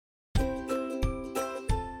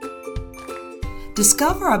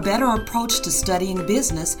Discover a better approach to studying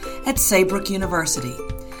business at Saybrook University.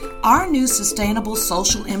 Our new Sustainable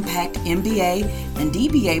Social Impact MBA and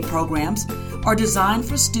DBA programs are designed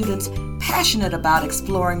for students passionate about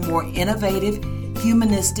exploring more innovative,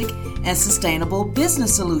 humanistic, and sustainable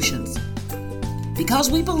business solutions.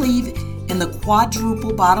 Because we believe in the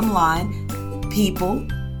quadruple bottom line, people,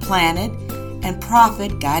 planet, and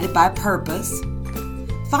profit guided by purpose.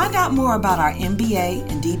 Find out more about our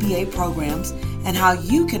MBA and DBA programs and how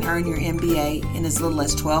you can earn your MBA in as little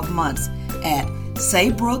as 12 months at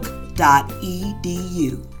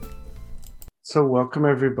saybrook.edu. So welcome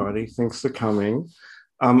everybody. Thanks for coming.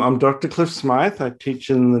 I'm Dr. Cliff Smyth. I teach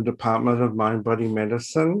in the Department of Mind-Body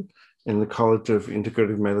Medicine in the College of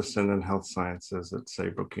Integrative Medicine and Health Sciences at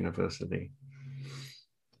Saybrook University.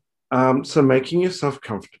 So making yourself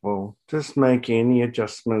comfortable, just make any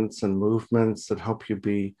adjustments and movements that help you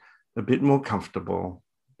be a bit more comfortable,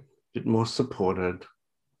 a bit more supported.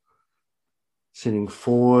 Sitting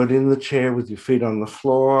forward in the chair with your feet on the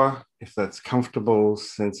floor, if that's comfortable,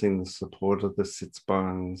 sensing the support of the sits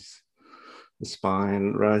bones, the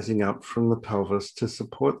spine rising up from the pelvis to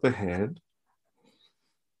support the head.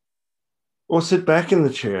 Or sit back in the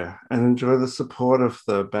chair and enjoy the support of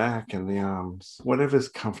the back and the arms, whatever's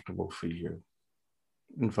comfortable for you.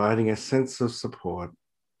 Inviting a sense of support,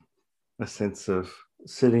 a sense of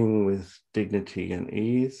sitting with dignity and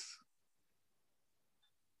ease.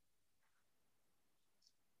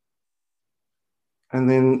 And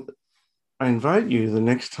then I invite you the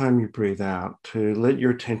next time you breathe out to let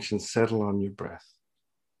your attention settle on your breath.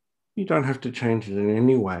 You don't have to change it in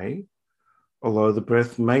any way, although the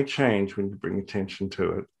breath may change when you bring attention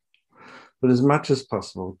to it. But as much as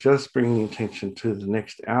possible, just bringing attention to the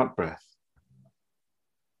next out breath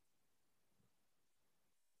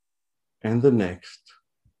and the next,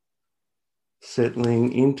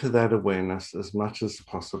 settling into that awareness as much as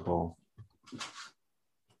possible,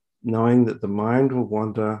 knowing that the mind will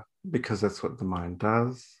wander because that's what the mind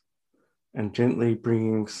does, and gently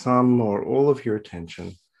bringing some or all of your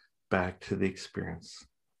attention back to the experience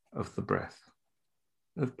of the breath,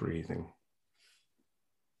 of breathing.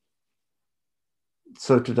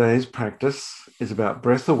 So today's practice is about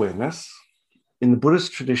breath awareness. In the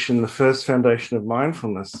Buddhist tradition, the first foundation of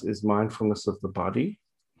mindfulness is mindfulness of the body.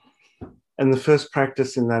 And the first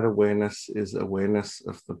practice in that awareness is awareness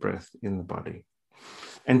of the breath in the body.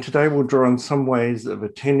 And today we'll draw on some ways of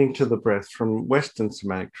attending to the breath from Western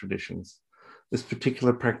somatic traditions. This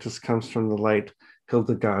particular practice comes from the late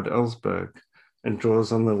Hildegard Ellsberg and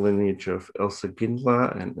draws on the lineage of Elsa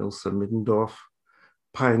Gindler and Ilse Middendorf,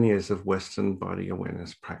 pioneers of Western body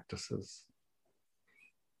awareness practices.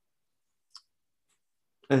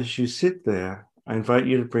 As you sit there, I invite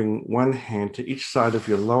you to bring one hand to each side of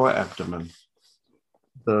your lower abdomen,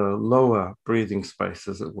 the lower breathing space,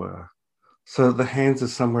 as it were. So the hands are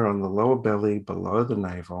somewhere on the lower belly, below the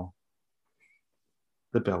navel,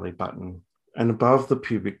 the belly button, and above the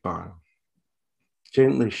pubic bone.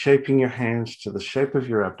 Gently shaping your hands to the shape of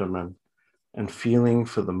your abdomen and feeling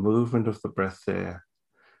for the movement of the breath there,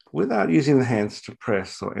 without using the hands to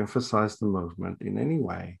press or emphasize the movement in any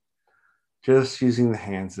way, just using the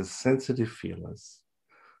hands as sensitive feelers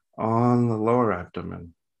on the lower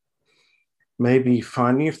abdomen. Maybe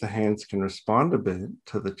finding if the hands can respond a bit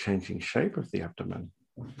to the changing shape of the abdomen,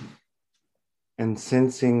 and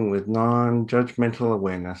sensing with non-judgmental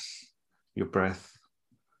awareness your breath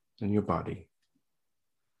and your body.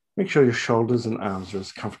 Make sure your shoulders and arms are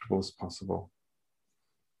as comfortable as possible.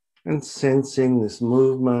 And sensing this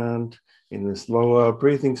movement in this lower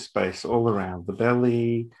breathing space all around the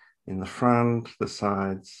belly, in the front, the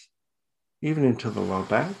sides, even into the lower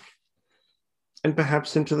back, and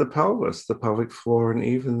perhaps into the pelvis, the pelvic floor, and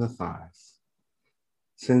even the thighs.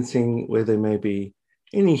 Sensing where there may be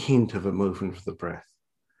any hint of a movement of the breath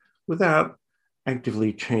without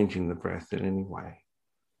actively changing the breath in any way.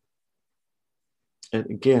 And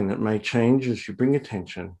again, it may change as you bring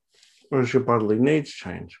attention or as your bodily needs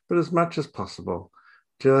change, but as much as possible,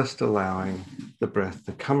 just allowing the breath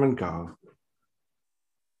to come and go,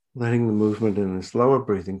 letting the movement in this lower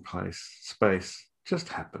breathing space just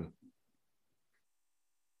happen.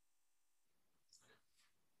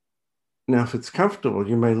 Now, if it's comfortable,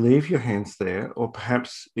 you may leave your hands there, or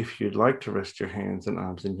perhaps if you'd like to rest your hands and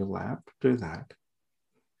arms in your lap, do that.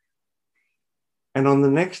 And on the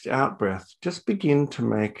next out breath, just begin to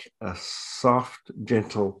make a soft,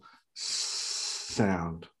 gentle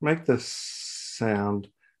sound. Make the sound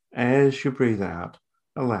as you breathe out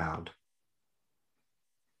aloud.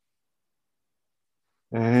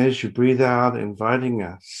 As you breathe out, inviting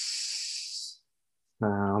a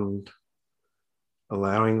sound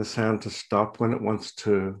allowing the sound to stop when it wants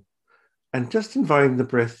to, and just inviting the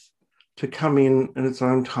breath to come in its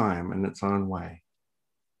own time and its own way.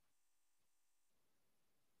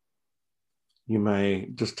 You may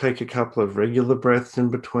just take a couple of regular breaths in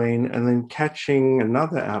between and then catching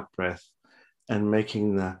another out breath and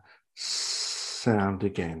making the sound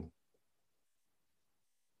again.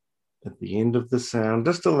 At the end of the sound,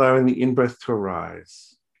 just allowing the in-breath to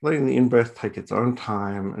arise, letting the in-breath take its own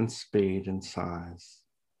time and speed and size,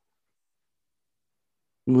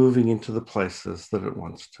 moving into the places that it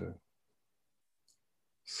wants to.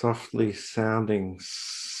 Softly sounding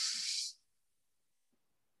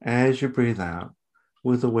as you breathe out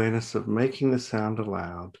with awareness of making the sound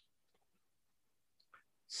aloud.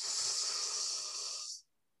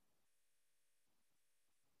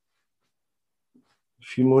 A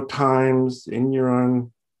few more times in your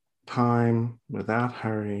own time without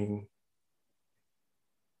hurrying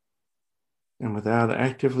and without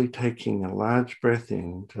actively taking a large breath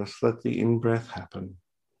in, just let the in-breath happen.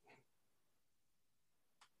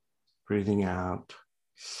 Breathing out.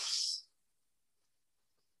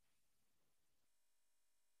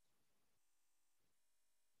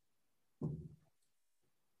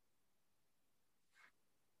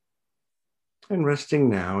 And resting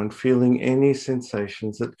now and feeling any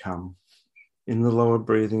sensations that come in the lower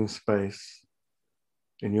breathing space,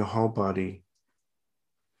 in your whole body.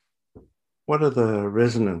 What are the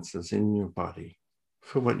resonances in your body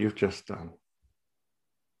for what you've just done?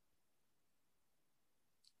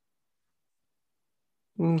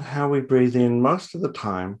 And how we breathe in most of the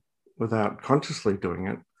time, without consciously doing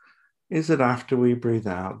it, is that after we breathe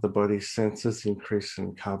out, the body senses the increase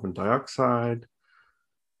in carbon dioxide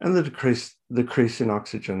and the decrease in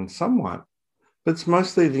oxygen somewhat. But it's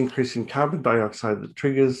mostly the increase in carbon dioxide that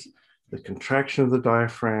triggers the contraction of the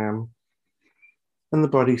diaphragm, and the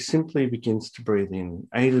body simply begins to breathe in,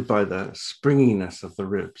 aided by the springiness of the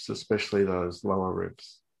ribs, especially those lower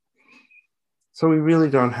ribs. So we really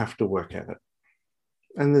don't have to work at it.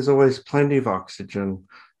 And there's always plenty of oxygen,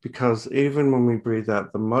 because even when we breathe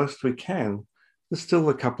out the most we can, there's still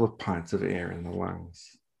a couple of pints of air in the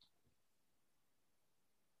lungs.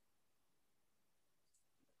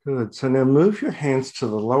 Good. So now move your hands to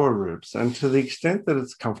the lower ribs, and to the extent that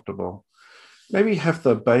it's comfortable, maybe have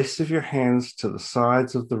the base of your hands to the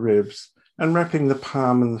sides of the ribs and wrapping the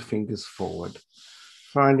palm and the fingers forward,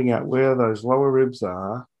 finding out where those lower ribs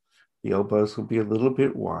are. The elbows will be a little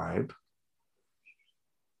bit wide.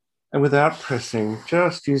 And without pressing,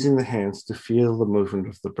 just using the hands to feel the movement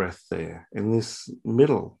of the breath there in this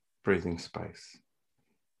middle breathing space.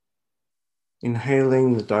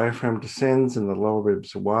 Inhaling, the diaphragm descends and the lower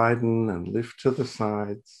ribs widen and lift to the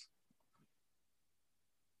sides.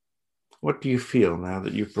 What do you feel now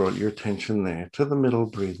that you've brought your attention there to the middle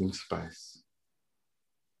breathing space?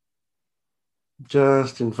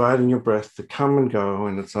 Just inviting your breath to come and go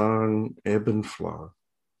in its own ebb and flow.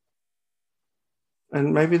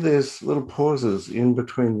 And maybe there's little pauses in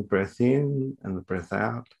between the breath in and the breath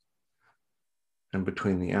out, and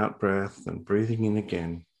between the out breath and breathing in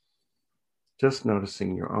again. Just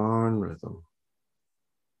noticing your own rhythm.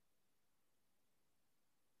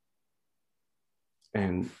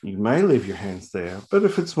 And you may leave your hands there, but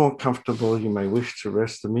if it's more comfortable, you may wish to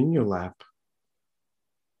rest them in your lap.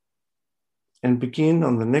 And begin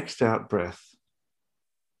on the next out breath.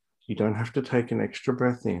 You don't have to take an extra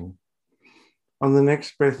breath in. On the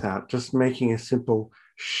next breath out, just making a simple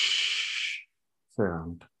shh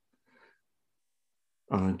sound.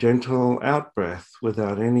 On a gentle out breath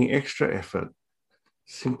without any extra effort,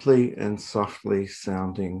 simply and softly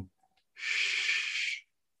sounding shh.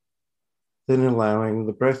 Then allowing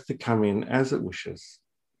the breath to come in as it wishes.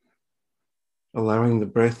 Allowing the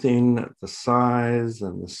breath in at the size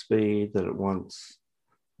and the speed that it wants,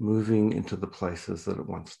 moving into the places that it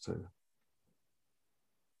wants to.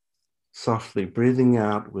 Softly breathing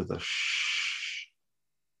out with a shh.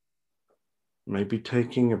 Maybe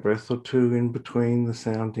taking a breath or two in between the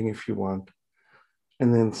sounding if you want,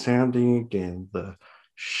 and then sounding again the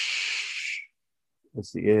shh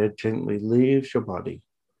as the air gently leaves your body.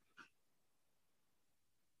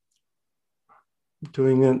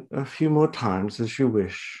 Doing it a few more times as you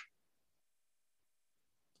wish.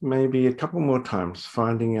 Maybe a couple more times,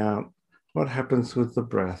 finding out what happens with the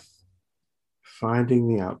breath, finding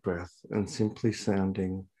the out breath and simply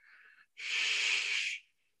sounding shh.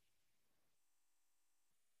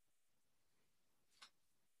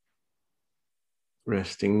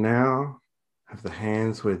 Resting now, have the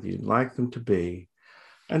hands where you'd like them to be,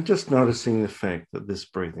 and just noticing the effect that this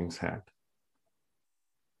breathing's had.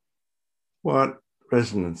 What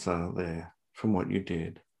resonance are there from what you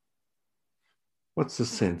did? What's the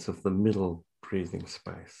sense of the middle breathing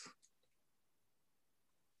space?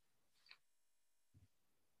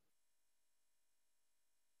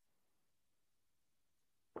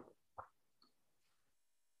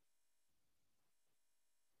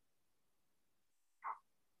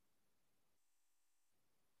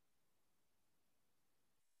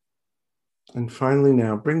 And finally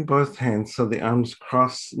now, bring both hands so the arms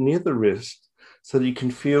cross near the wrist so that you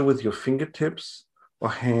can feel with your fingertips or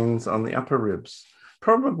hands on the upper ribs,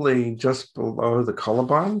 probably just below the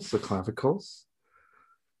collarbones, the clavicles.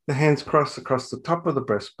 The hands cross across the top of the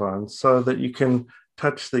breastbone so that you can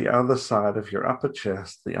touch the other side of your upper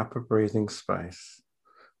chest, the upper breathing space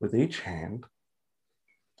with each hand.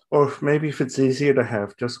 Or if it's easier to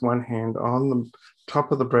have just one hand on the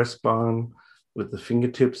top of the breastbone with the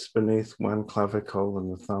fingertips beneath one clavicle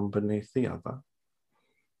and the thumb beneath the other.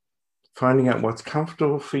 Finding out what's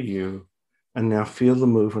comfortable for you, and now feel the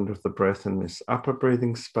movement of the breath in this upper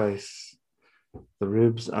breathing space, the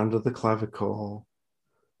ribs under the clavicle,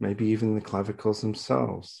 maybe even the clavicles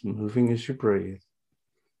themselves, moving as you breathe,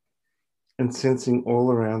 and sensing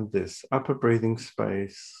all around this upper breathing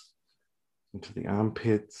space into the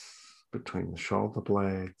armpits, between the shoulder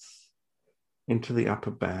blades, into the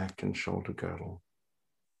upper back and shoulder girdle.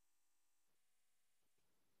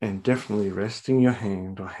 And definitely resting your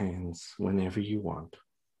hand or hands whenever you want.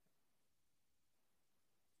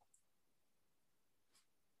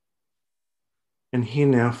 And here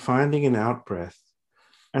now, finding an out breath,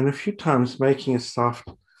 and a few times making a soft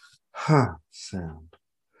huh sound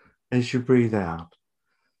as you breathe out.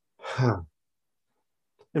 Huh.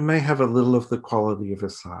 It may have a little of the quality of a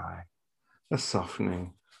sigh, a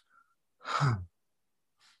softening. Huh.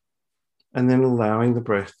 And then allowing the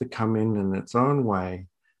breath to come in its own way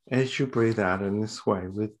as you breathe out in this way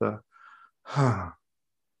with the huh.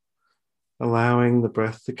 Allowing the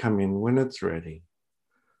breath to come in when it's ready.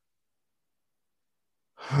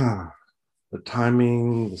 Huh. The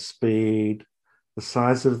timing, the speed, the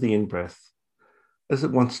size of the in-breath as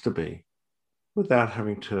it wants to be without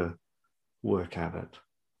having to work at it.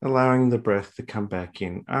 Allowing the breath to come back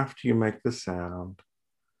in after you make the sound.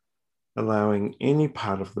 Allowing any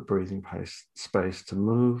part of the breathing space to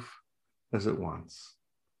move as it wants.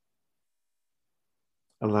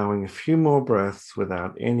 Allowing a few more breaths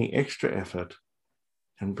without any extra effort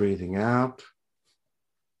and breathing out.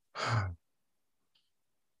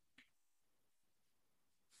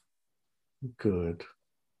 Good.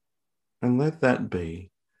 And let that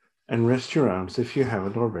be. And rest your arms if you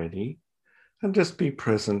haven't already, and just be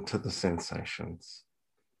present to the sensations.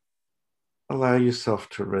 Allow yourself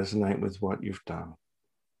to resonate with what you've done.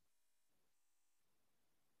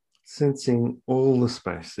 Sensing all the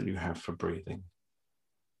space that you have for breathing.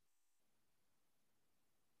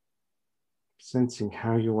 Sensing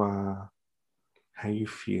how you are, how you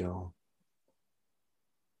feel.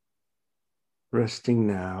 Resting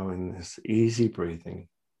now in this easy breathing,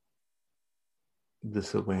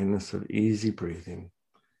 this awareness of easy breathing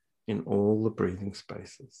in all the breathing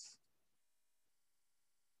spaces.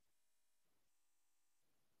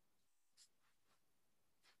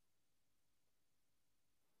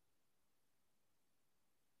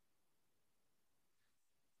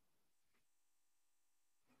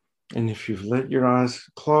 And if you've let your eyes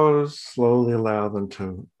close, slowly allow them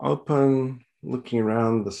to open, looking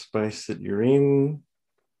around the space that you're in.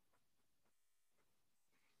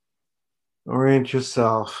 Orient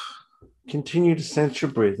yourself. Continue to sense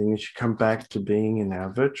your breathing as you come back to being in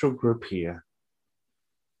our virtual group here.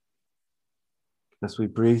 As we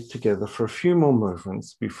breathe together for a few more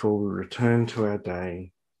movements before we return to our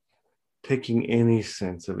day, taking any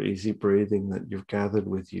sense of easy breathing that you've gathered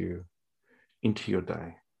with you into your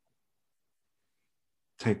day.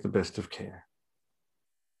 Take the best of care.